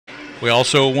We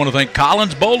also want to thank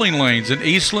Collins Bowling Lanes in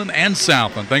Eastland and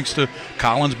Southland. Thanks to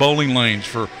Collins Bowling Lanes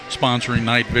for sponsoring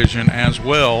Night Vision as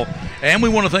well. And we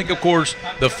want to thank, of course,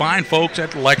 the fine folks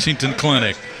at Lexington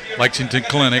Clinic. Lexington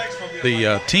Clinic,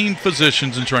 the team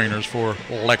physicians and trainers for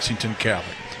Lexington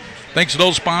Catholic. Thanks to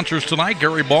those sponsors tonight.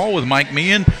 Gary Ball with Mike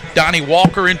Meehan. Donnie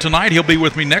Walker in tonight. He'll be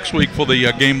with me next week for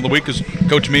the game of the week because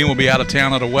Coach Meehan will be out of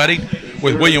town at a wedding.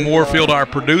 With William Warfield, our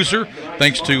producer.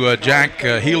 Thanks to Jack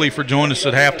Healy for joining us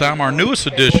at halftime, our newest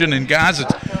addition. And guys,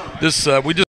 we just